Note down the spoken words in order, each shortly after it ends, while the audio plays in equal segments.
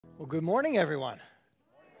Well, good morning, everyone.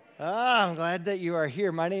 I'm glad that you are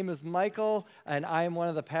here. My name is Michael, and I am one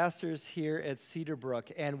of the pastors here at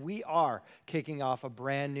Cedarbrook, and we are kicking off a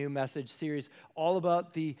brand new message series all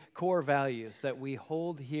about the core values that we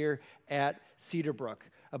hold here at Cedarbrook,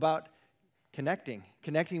 about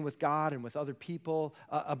connecting with God and with other people,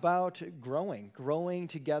 about growing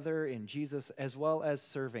together in Jesus, as well as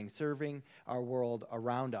serving our world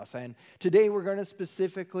around us. And today we're going to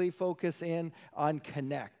specifically focus in on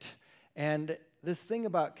connect. And this thing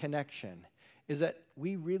about connection is that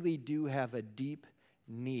we really do have a deep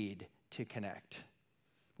need to connect.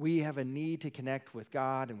 We have a need to connect with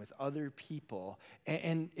God and with other people,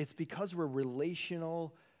 and it's because we're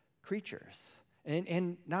relational creatures.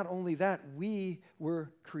 And not only that, we were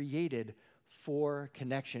created for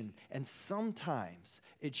connection. And sometimes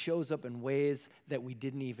it shows up in ways that we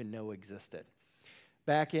didn't even know existed.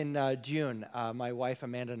 Back in June, my wife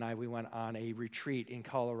Amanda and I, we went on a retreat in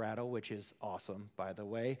Colorado, which is awesome, by the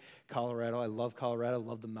way. Colorado, I love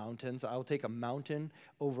the mountains. I'll take a mountain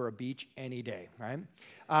over a beach any day,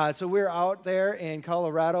 right? So we're out there in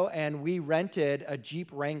Colorado, and we rented a Jeep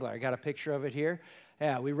Wrangler. I got a picture of it here.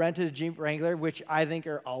 Yeah, we rented a Jeep Wrangler, which I think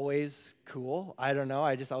are always cool. I don't know,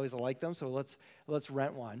 I just always like them, so let's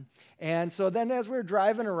rent one. And so then as we were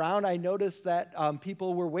driving around, I noticed that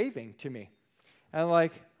people were waving to me. And I'm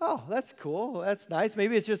like, oh, that's cool, that's nice.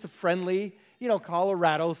 Maybe it's just a friendly,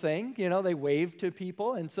 Colorado thing. They wave to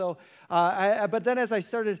people. And so, but then as I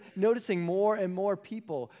started noticing more and more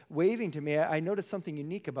people waving to me, I noticed something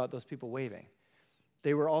unique about those people waving.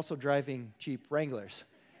 They were also driving Jeep Wranglers.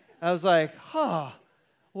 I was like,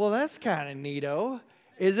 well, that's kind of neato.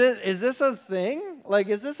 Is this a thing?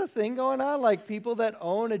 Is this a thing going on? Like, people that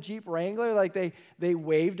own a Jeep Wrangler, like they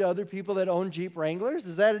wave to other people that own Jeep Wranglers?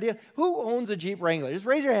 Is that a deal? Who owns a Jeep Wrangler? Just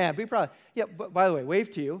raise your hand. Be proud. Yeah, by the way, wave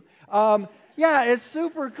to you. Yeah, it's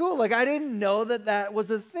super cool. I didn't know that was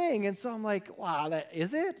a thing. And so I'm like, wow,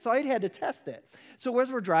 is it? So I had to test it. So as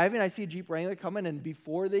we're driving, I see a Jeep Wrangler coming, and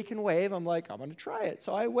before they can wave, I'm like, I'm going to try it.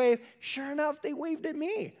 So I wave. Sure enough, they waved at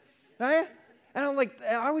me, right? And I'm like,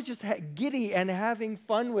 I was just giddy and having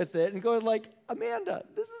fun with it and going like, Amanda,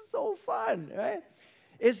 this is so fun, right?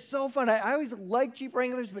 It's so fun. I always liked Jeep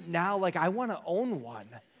Wranglers, but now, I want to own one.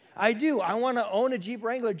 I do. I want to own a Jeep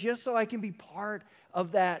Wrangler just so I can be part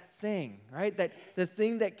of that thing, right? That the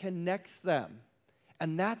thing that connects them.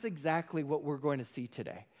 And that's exactly what we're going to see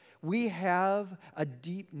today. We have a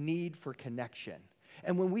deep need for connection.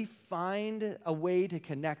 And when we find a way to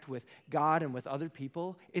connect with God and with other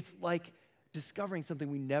people, it's like discovering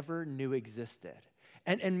something we never knew existed.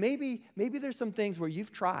 And maybe there's some things where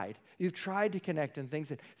you've tried to connect and things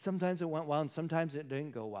that sometimes it went well and sometimes it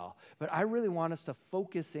didn't go well. But I really want us to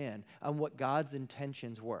focus in on what God's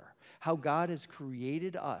intentions were, how God has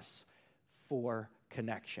created us for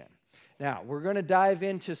connection. Now, we're going to dive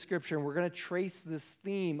into Scripture, and we're going to trace this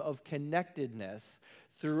theme of connectedness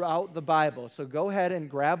throughout the Bible. So go ahead and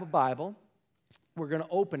grab a Bible. We're going to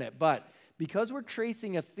open it, but because we're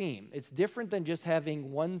tracing a theme, it's different than just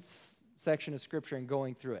having one section of Scripture and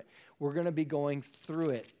going through it. We're going to be going through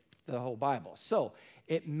it, the whole Bible. So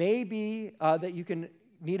it may be that you can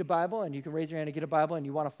need a Bible, and you can raise your hand and get a Bible, and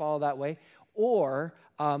you want to follow that way. Or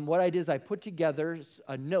what I did is I put together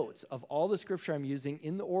notes of all the Scripture I'm using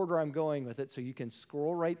in the order I'm going with it, so you can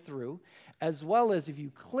scroll right through, as well as if you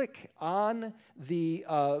click on the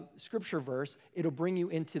Scripture verse, it'll bring you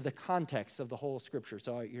into the context of the whole Scripture.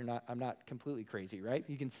 So I'm not completely crazy, right?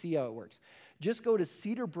 You can see how it works. Just go to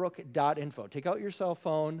cedarbrook.info. Take out your cell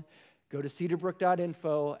phone, go to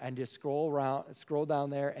cedarbrook.info, and just scroll down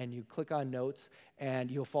there, and you click on notes,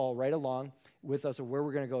 and you'll follow right along with us of where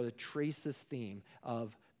we're going to go to trace this theme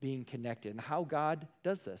of being connected and how God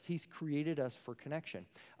does this. He's created us for connection.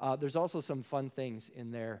 There's also some fun things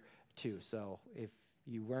in there too. So if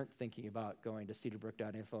you weren't thinking about going to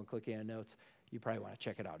cedarbrook.info and clicking on notes, you probably want to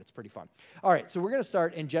check it out. It's pretty fun. All right, so we're going to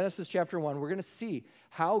start in Genesis chapter 1. We're going to see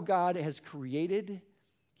how God has created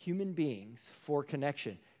human beings for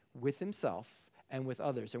connection with himself and with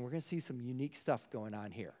others. And we're going to see some unique stuff going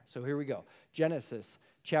on here. So here we go. Genesis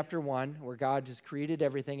chapter 1, where God has created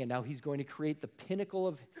everything, and now he's going to create the pinnacle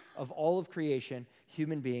of all of creation,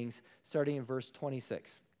 human beings, starting in verse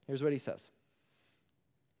 26. Here's what he says.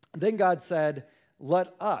 Then God said,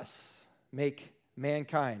 "Let us make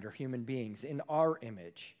mankind, or human beings, in our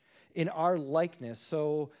image, in our likeness,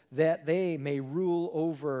 so that they may rule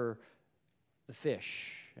over the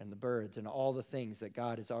fish and the birds and all the things that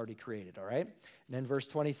God has already created," all right? And then verse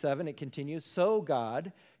 27, it continues, "So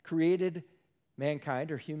God created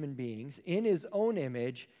mankind, or human beings, in his own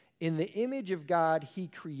image. In the image of God, he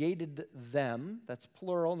created them," that's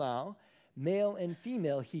plural now, Male and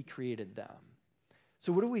female, he created them.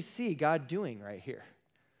 So what do we see God doing right here?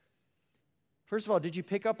 First of all, did you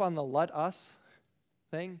pick up on the let us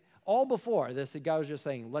thing? All before this, God was just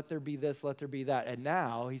saying, let there be this, let there be that. And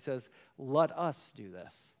now he says, let us do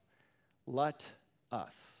this. Let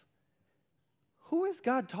us. Who is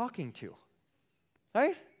God talking to?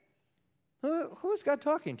 Right? Who is God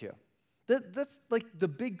talking to? That's like the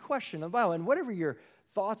big question of the Bible. And whatever your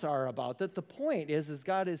thoughts are about that, the point is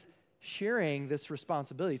God is sharing this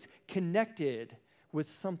responsibility. It's connected with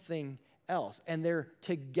something else. And they're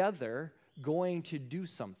together going to do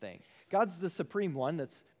something. God's the supreme one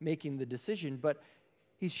that's making the decision, but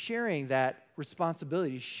he's sharing that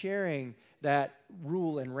responsibility, sharing that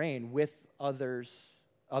rule and reign with others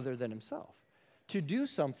other than himself. To do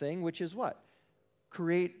something, which is what?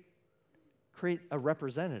 Create a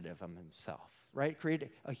representative of himself, right? Create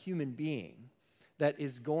a human being that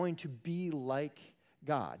is going to be like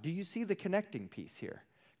God. Do you see the connecting piece here?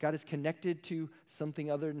 God is connected to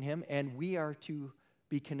something other than him, and we are to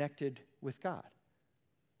be connected with God.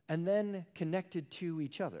 And then connected to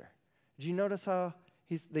each other. Did you notice how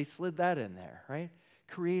they slid that in there, right?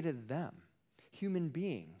 Created them, human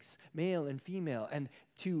beings, male and female, and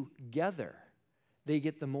together they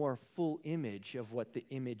get the more full image of what the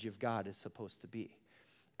image of God is supposed to be.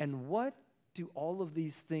 And what do all of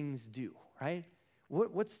these things do, right?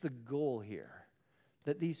 What's the goal here?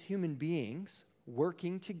 That these human beings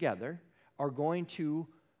working together are going to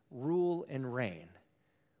rule and reign.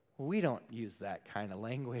 We don't use that kind of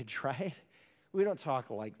language, right? We don't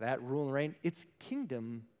talk like that, rule and reign. It's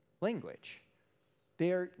kingdom language.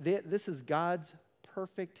 This is God's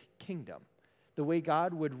perfect kingdom. The way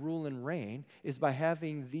God would rule and reign is by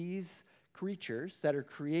having these creatures that are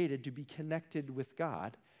created to be connected with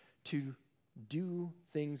God, to do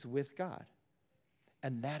things with God.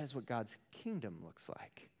 And that is what God's kingdom looks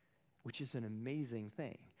like, which is an amazing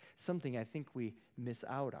thing, something I think we miss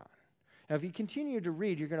out on. Now, if you continue to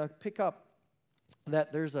read, you're going to pick up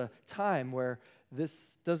that there's a time where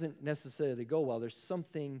this doesn't necessarily go well. There's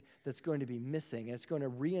something that's going to be missing, and it's going to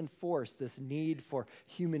reinforce this need for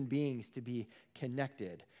human beings to be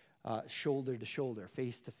connected, shoulder to shoulder,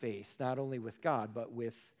 face to face, not only with God, but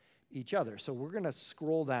with each other. So we're going to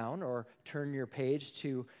scroll down or turn your page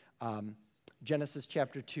to Genesis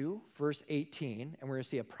chapter 2, verse 18, and we're going to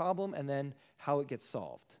see a problem and then how it gets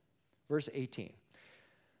solved. Verse 18.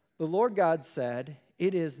 The Lord God said,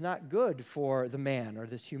 "It is not good for the man," or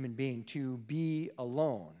this human being, "to be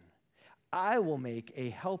alone. I will make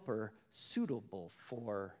a helper suitable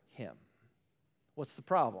for him." What's the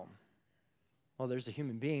problem? Well, there's a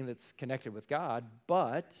human being that's connected with God,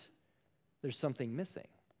 but there's something missing.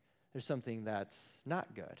 There's something that's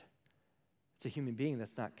not good. It's a human being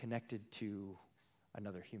that's not connected to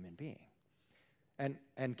another human being.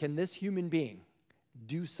 And can this human being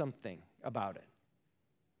do something about it?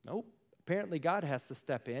 Nope. Apparently God has to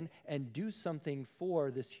step in and do something for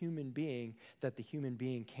this human being that the human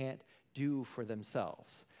being can't do for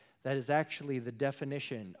themselves. That is actually the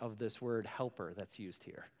definition of this word helper that's used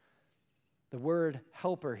here. The word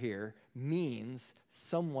helper here means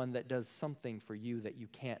someone that does something for you that you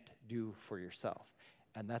can't do for yourself.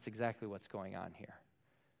 And that's exactly what's going on here.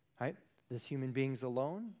 Right? This human being's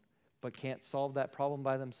alone, but can't solve that problem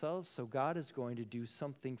by themselves, so God is going to do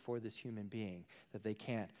something for this human being that they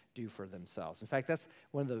can't do for themselves. In fact, that's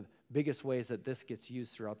one of the biggest ways that this gets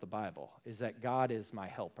used throughout the Bible, is that God is my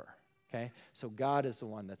helper, okay? So God is the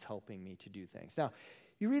one that's helping me to do things. Now,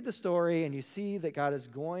 you read the story and you see that God is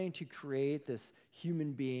going to create this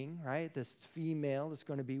human being, right? This female that's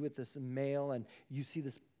going to be with this male, and you see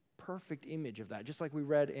this perfect image of that, just like we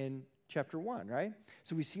read in chapter 1, right?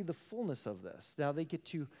 So we see the fullness of this. Now they get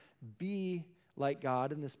to be like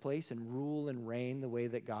God in this place and rule and reign the way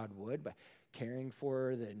that God would by caring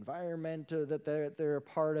for the environment that they're a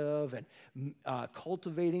part of and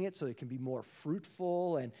cultivating it so it can be more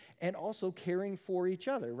fruitful and also caring for each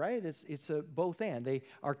other, right? It's a both and. They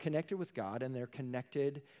are connected with God and they're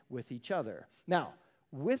connected with each other. Now,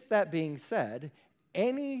 with that being said,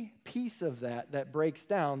 any piece of that breaks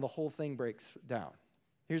down, the whole thing breaks down.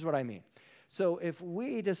 Here's what I mean. So if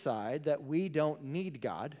we decide that we don't need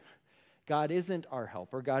God, God isn't our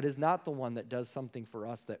helper, God is not the one that does something for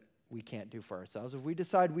us that we can't do for ourselves. If we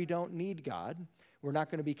decide we don't need God, we're not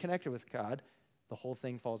going to be connected with God, the whole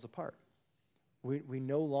thing falls apart. We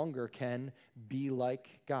no longer can be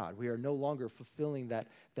like God. We are no longer fulfilling that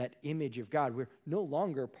image of God. We're no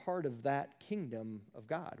longer part of that kingdom of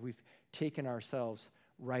God. We've taken ourselves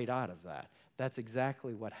right out of that. That's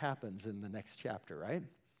exactly what happens in the next chapter, right?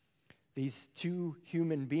 These two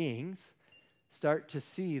human beings start to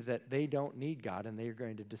see that they don't need God and they're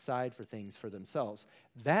going to decide for things for themselves.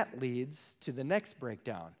 That leads to the next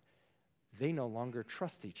breakdown. They no longer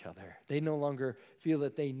trust each other. They no longer feel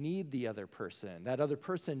that they need the other person. That other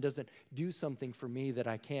person doesn't do something for me that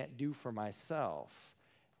I can't do for myself.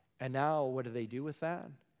 And now what do they do with that?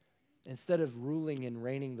 Instead of ruling and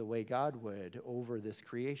reigning the way God would over this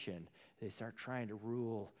creation, they start trying to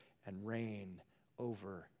rule and reign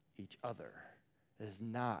over each other. It is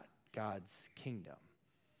not God's kingdom.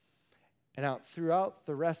 And now, throughout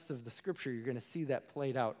the rest of the scripture, you're going to see that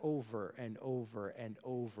played out over and over and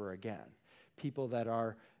over again. People that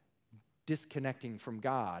are disconnecting from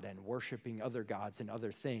God and worshiping other gods and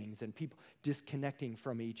other things, and people disconnecting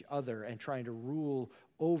from each other and trying to rule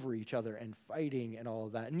over each other and fighting and all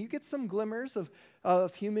of that. And you get some glimmers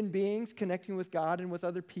of human beings connecting with God and with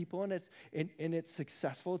other people, and it's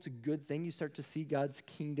successful. It's a good thing. You start to see God's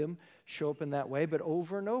kingdom show up in that way, but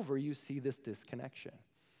over and over you see this disconnection.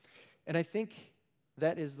 And I think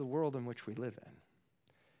that is the world in which we live in.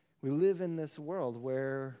 We live in this world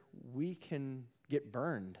where we can get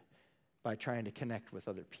burned by trying to connect with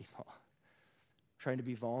other people, trying to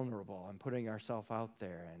be vulnerable and putting ourselves out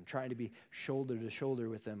there and trying to be shoulder to shoulder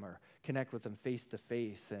with them or connect with them face to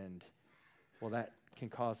face. And, well, that can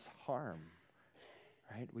cause harm,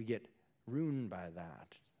 right? We get ruined by that.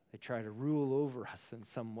 They try to rule over us in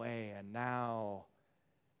some way, and now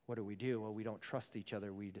what do? Well, we don't trust each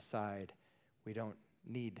other. We decide we don't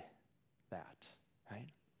need that, right?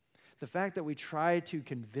 The fact that we try to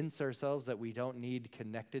convince ourselves that we don't need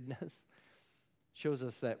connectedness shows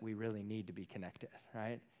us that we really need to be connected,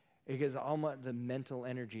 right? Because all the mental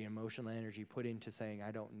energy, emotional energy put into saying,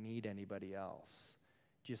 I don't need anybody else,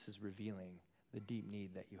 just is revealing the deep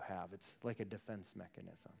need that you have. It's like a defense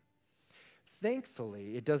mechanism.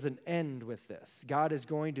 Thankfully, it doesn't end with this. God is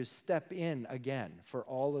going to step in again for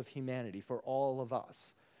all of humanity, for all of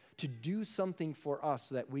us, to do something for us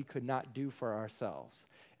that we could not do for ourselves.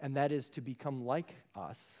 And that is to become like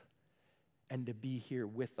us and to be here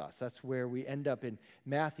with us. That's where we end up in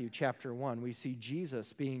Matthew chapter 1. We see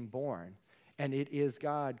Jesus being born, and it is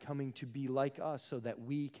God coming to be like us so that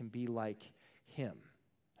we can be like him,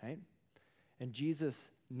 right? And Jesus'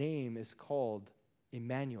 name is called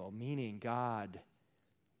Emmanuel, meaning God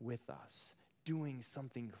with us, doing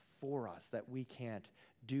something for us that we can't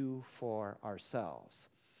do for ourselves.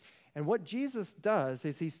 And what Jesus does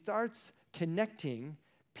is he starts connecting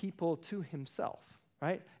people to himself,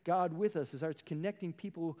 right? God with us starts connecting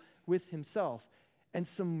people with himself. And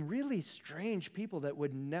some really strange people that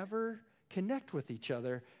would never connect with each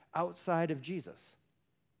other outside of Jesus.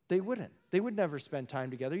 They wouldn't. They would never spend time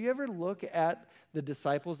together. You ever look at the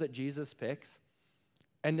disciples that Jesus picks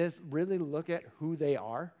and just really look at who they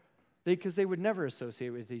are? Because they would never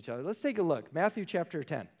associate with each other. Let's take a look. Matthew chapter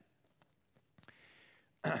 10.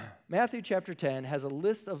 Matthew chapter 10 has a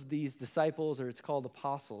list of these disciples, or it's called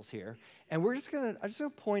apostles here. And I'm just going to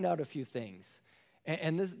point out a few things.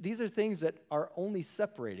 And these are things that are only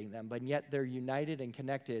separating them, but yet they're united and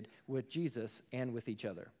connected with Jesus and with each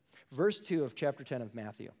other. Verse 2 of chapter 10 of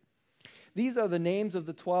Matthew. These are the names of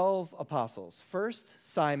the 12 apostles. First,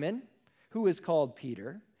 Simon, who is called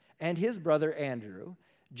Peter, and his brother Andrew,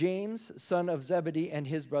 James, son of Zebedee, and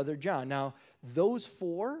his brother John. Now, those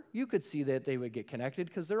four, you could see that they would get connected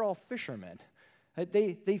because they're all fishermen.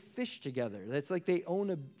 They fish together. It's like they own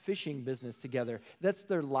a fishing business together. That's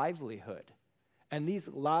their livelihood. And these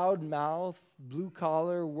loudmouth,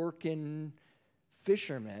 blue-collar working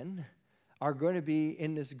fishermen are going to be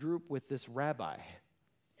in this group with this rabbi,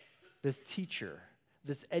 this teacher,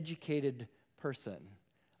 this educated person.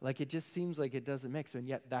 Like, it just seems like it doesn't mix, and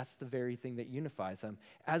yet that's the very thing that unifies them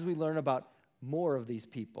as we learn about more of these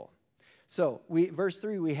people. So, verse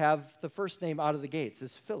 3, we have the first name out of the gates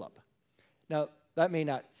is Philip. Now, that may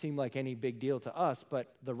not seem like any big deal to us,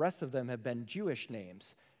 but the rest of them have been Jewish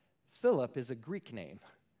names. Philip is a Greek name.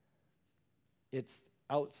 It's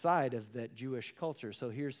outside of that Jewish culture. So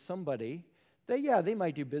here's somebody that, they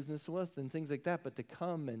might do business with and things like that, but to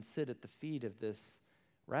come and sit at the feet of this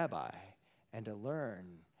rabbi and to learn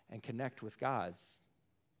and connect with God,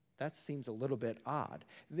 that seems a little bit odd.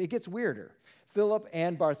 It gets weirder. Philip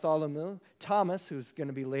and Bartholomew, Thomas, who's going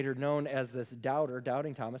to be later known as this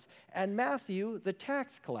doubting Thomas, and Matthew, the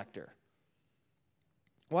tax collector.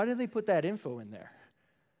 Why did they put that info in there?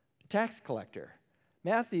 Tax collector.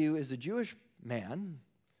 Matthew is a Jewish man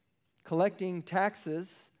collecting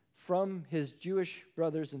taxes from his Jewish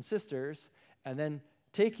brothers and sisters, and then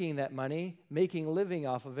taking that money, making a living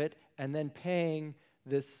off of it, and then paying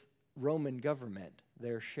this Roman government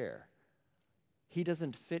their share. he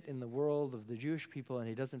doesn't fit in the world of the Jewish people, and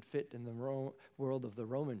he doesn't fit in the world of the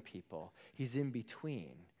Roman people. He's in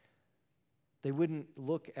between. They wouldn't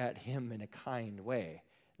look at him in a kind way.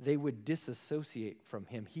 They would disassociate from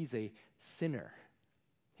him. He's a sinner.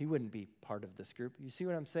 He wouldn't be part of this group. You see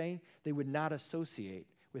what I'm saying? They would not associate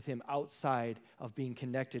with him outside of being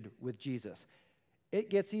connected with Jesus. It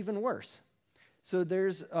gets even worse. So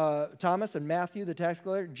there's Thomas and Matthew, the tax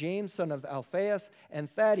collector, James, son of Alphaeus, and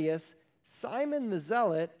Thaddeus, Simon the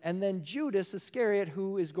Zealot, and then Judas Iscariot,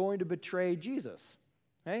 who is going to betray Jesus.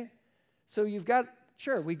 Right? So we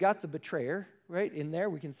got the betrayer, right? In there,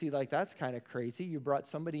 we can see like that's kind of crazy. You brought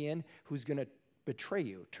somebody in who's going to betray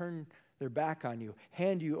you, turn their back on you,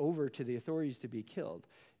 hand you over to the authorities to be killed.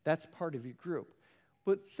 That's part of your group.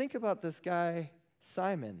 But think about this guy,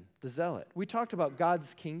 Simon the Zealot. We talked about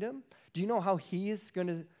God's kingdom. Do you know how he is going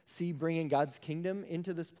to see bringing God's kingdom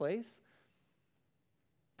into this place?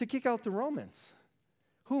 To kick out the Romans,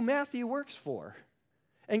 who Matthew works for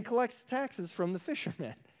and collects taxes from the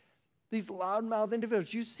fishermen. These loudmouth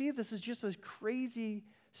individuals. You see, this is just a crazy,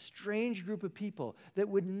 strange group of people that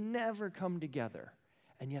would never come together.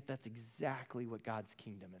 And yet that's exactly what God's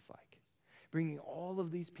kingdom is like. Bringing all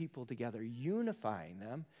of these people together, unifying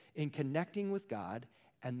them in connecting with God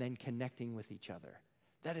and then connecting with each other.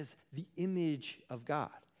 That is the image of God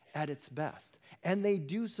at its best. And they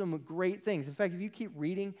do some great things. In fact, if you keep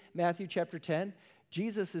reading Matthew chapter 10,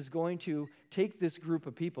 Jesus is going to take this group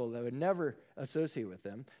of people that would never associate with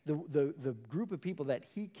them, the group of people that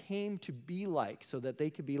he came to be like so that they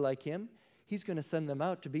could be like him, he's going to send them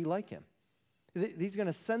out to be like him. He's going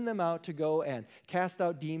to send them out to go and cast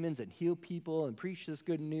out demons and heal people and preach this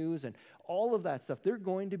good news and all of that stuff. They're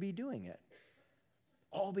going to be doing it.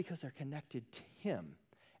 All because they're connected to him.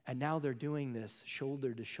 And now they're doing this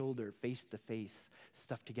shoulder to shoulder, face to face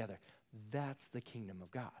stuff together. That's the kingdom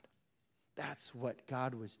of God. That's what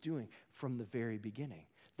God was doing from the very beginning.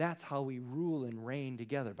 That's how we rule and reign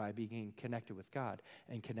together, by being connected with God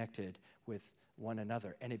and connected with one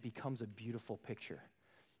another. And it becomes a beautiful picture.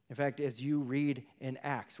 In fact, as you read in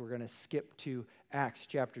Acts, we're going to skip to Acts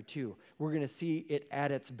chapter 2. We're going to see it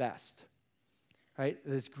at its best. Right?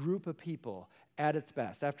 This group of people at its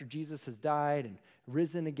best. After Jesus has died and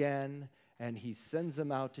risen again, and he sends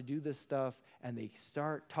them out to do this stuff, and they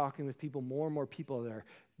start talking with people, more and more people that are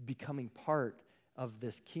becoming part of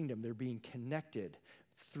this kingdom. They're being connected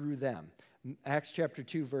through them. Acts chapter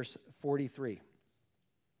 2, verse 43.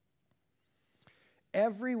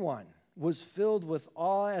 Everyone was filled with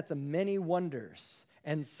awe at the many wonders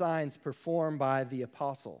and signs performed by the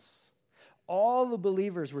apostles. All the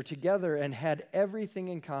believers were together and had everything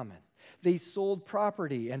in common. They sold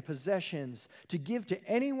property and possessions to give to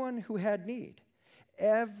anyone who had need.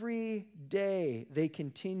 Every day they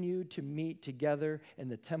continued to meet together in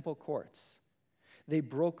the temple courts. They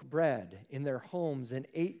broke bread in their homes and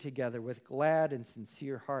ate together with glad and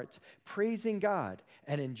sincere hearts, praising God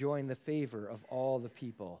and enjoying the favor of all the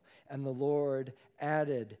people. And the Lord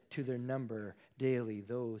added to their number daily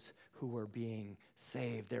those who were being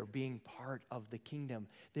saved. They're being part of the kingdom.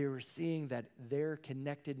 They were seeing that their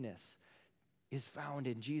connectedness is found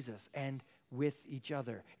in Jesus and with each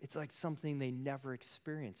other. It's like something they never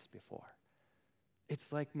experienced before.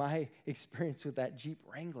 It's like my experience with that Jeep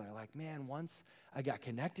Wrangler. Like, man, once I got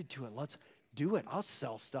connected to it, let's do it. I'll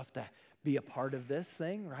sell stuff to be a part of this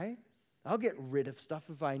thing, right? I'll get rid of stuff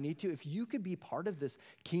if I need to. If you could be part of this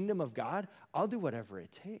kingdom of God, I'll do whatever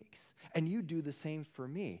it takes. And you do the same for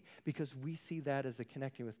me, because we see that as a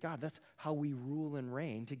connecting with God. That's how we rule and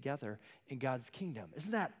reign together in God's kingdom.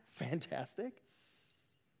 Isn't that fantastic?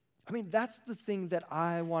 I mean, that's the thing that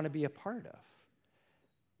I want to be a part of.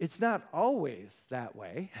 It's not always that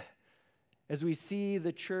way. As we see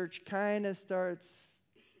the church kind of starts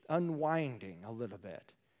unwinding a little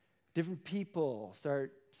bit. Different people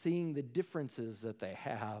start seeing the differences that they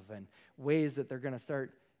have and ways that they're going to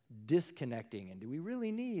start disconnecting. And do we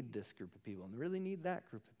really need this group of people? And really need that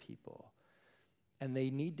group of people? And they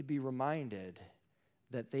need to be reminded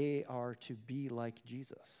that they are to be like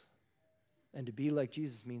Jesus. And to be like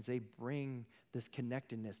Jesus means they bring this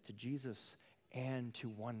connectedness to Jesus and to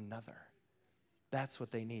one another. That's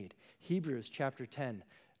what they need. Hebrews chapter 10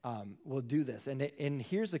 will do this. And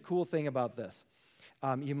here's the cool thing about this.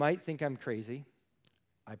 You might think I'm crazy.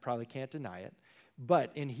 I probably can't deny it.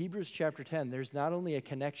 But in Hebrews chapter 10, there's not only a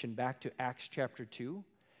connection back to Acts chapter 2,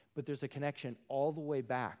 but there's a connection all the way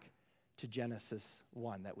back to Genesis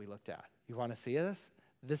 1 that we looked at. You want to see this?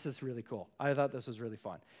 This is really cool. I thought this was really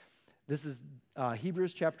fun. This is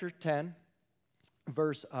Hebrews chapter 10,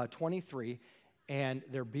 verse 23, and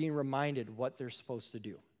they're being reminded what they're supposed to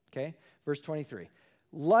do. Okay? Verse 23.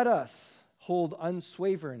 Let us Hold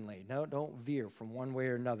unswaveringly. No, don't veer from one way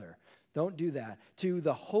or another. Don't do that. To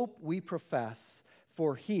the hope we profess,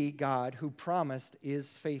 for he, God, who promised,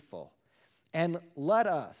 is faithful. And let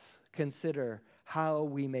us consider how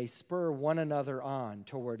we may spur one another on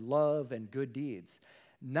toward love and good deeds,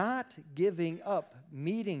 not giving up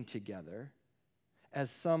meeting together, as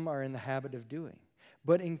some are in the habit of doing,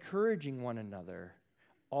 but encouraging one another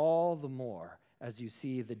all the more as you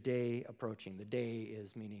see the day approaching. The day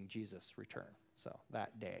is meaning Jesus' return. So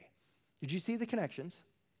that day. Did you see the connections?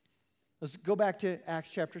 Let's go back to Acts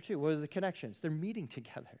chapter 2. What are the connections? They're meeting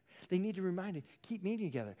together. They need to remind you, keep meeting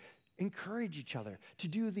together. Encourage each other to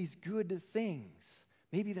do these good things.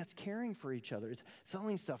 Maybe that's caring for each other. It's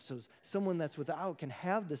selling stuff so someone that's without can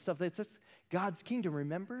have this stuff. That's God's kingdom,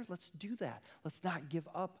 remember? Let's do that. Let's not give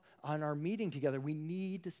up on our meeting together. We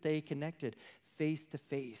need to stay connected face to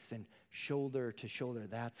face and shoulder to shoulder.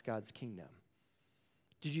 That's God's kingdom.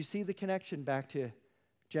 Did you see the connection back to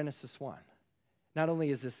Genesis 1? Not only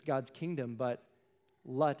is this God's kingdom, but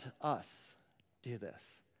let us do this.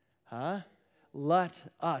 Let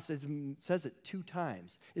us. It says it 2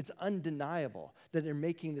 times. It's undeniable that they're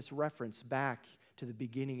making this reference back to the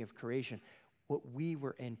beginning of creation, what we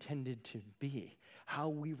were intended to be, how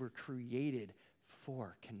we were created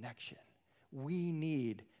for connection. We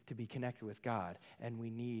need to be connected with God, and we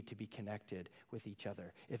need to be connected with each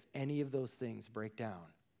other. If any of those things break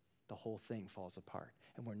down, the whole thing falls apart,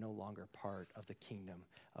 and we're no longer part of the kingdom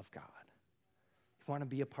of God. You want to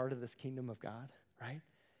be a part of this kingdom of God, right?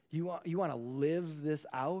 You want to live this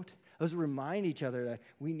out? Let's remind each other that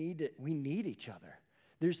we need each other.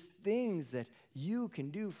 There's things that you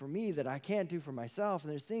can do for me that I can't do for myself,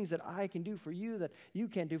 and there's things that I can do for you that you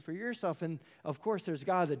can't do for yourself. And of course, there's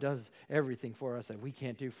God that does everything for us that we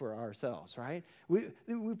can't do for ourselves, right? We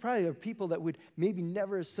probably are people that would maybe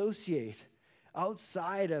never associate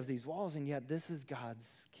outside of these walls, and yet this is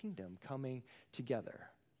God's kingdom coming together.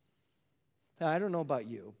 Now, I don't know about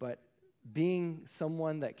you, but being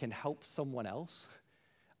someone that can help someone else,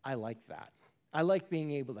 I like that. I like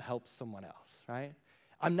being able to help someone else, right?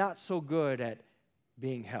 I'm not so good at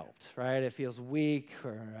being helped, right? It feels weak,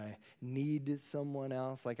 or I need someone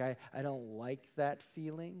else. Like I don't like that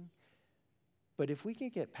feeling. But if we can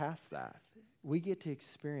get past that, we get to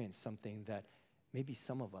experience something that maybe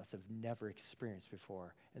some of us have never experienced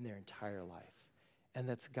before in their entire life. And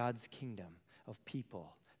that's God's kingdom of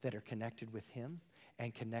people that are connected with Him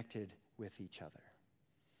and connected with each other.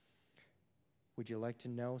 Would you like to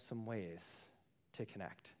know some ways to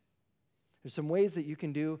connect? There's some ways that you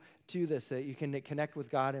can do this, that you can connect with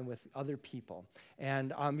God and with other people.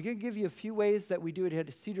 And I'm going to give you a few ways that we do it at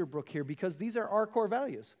Cedarbrook here, because these are our core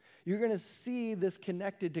values. You're going to see this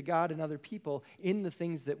connected to God and other people in the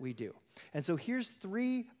things that we do. And so here's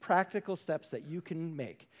 3 practical steps that you can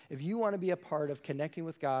make if you want to be a part of connecting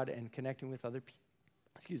with God and connecting with other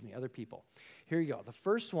people. Here you go. The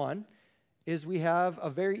first one is we have a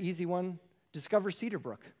very easy one, discover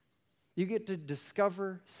Cedarbrook. You get to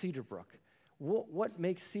discover Cedarbrook. What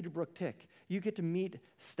makes Cedarbrook tick? You get to meet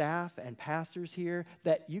staff and pastors here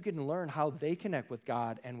that you can learn how they connect with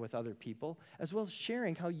God and with other people, as well as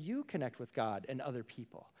sharing how you connect with God and other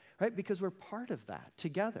people, right? Because we're part of that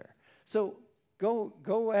together. So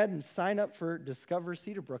go ahead and sign up for Discover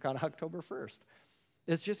Cedarbrook on October 1st.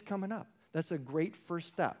 It's just coming up. That's a great first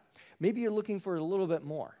step. Maybe you're looking for a little bit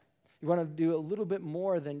more. You want to do a little bit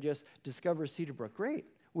more than just Discover Cedarbrook. Great,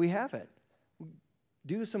 we have it.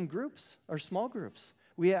 Do some groups or small groups.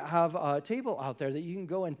 We have a table out there that you can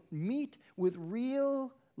go and meet with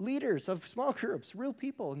real leaders of small groups, real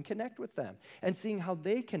people, and connect with them, and seeing how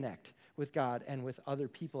they connect with God and with other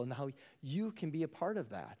people and how you can be a part of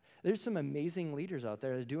that. There's some amazing leaders out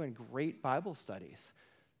there that are doing great Bible studies.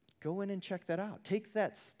 Go in and check that out. Take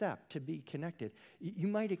that step to be connected. You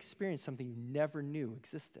might experience something you never knew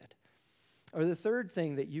existed. Or the third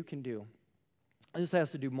thing that you can do, this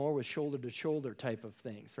has to do more with shoulder-to-shoulder type of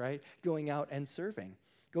things, right? Going out and serving.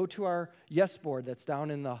 Go to our yes board that's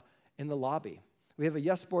down in the lobby. We have a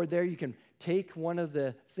yes board there. You can take one of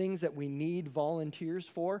the things that we need volunteers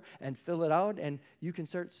for and fill it out, and you can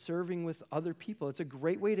start serving with other people. It's a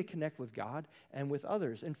great way to connect with God and with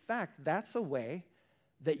others. In fact, that's a way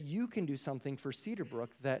that you can do something for Cedarbrook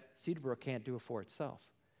that Cedarbrook can't do for itself.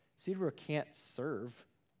 Cedarbrook can't serve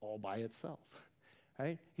all by itself,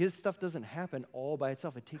 right? His stuff doesn't happen all by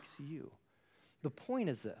itself. It takes you. The point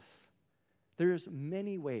is this. There's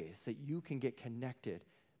many ways that you can get connected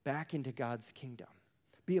back into God's kingdom.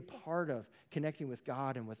 Be a part of connecting with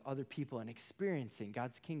God and with other people and experiencing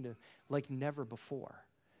God's kingdom like never before.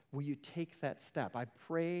 Will you take that step? I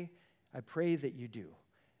pray that you do.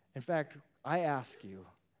 In fact, I ask you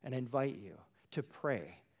and I invite you to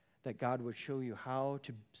pray that God would show you how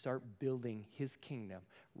to start building his kingdom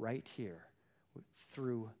right here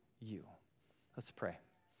through you. Let's pray.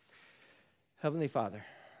 Heavenly Father,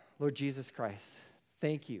 Lord Jesus Christ,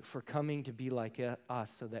 thank you for coming to be like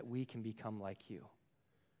us so that we can become like you.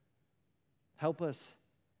 Help us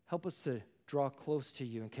to draw close to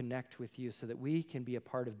you and connect with you so that we can be a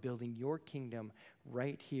part of building your kingdom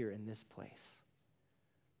right here in this place.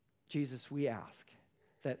 Jesus, we ask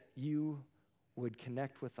that you would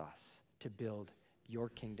connect with us to build your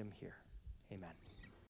kingdom here. Amen.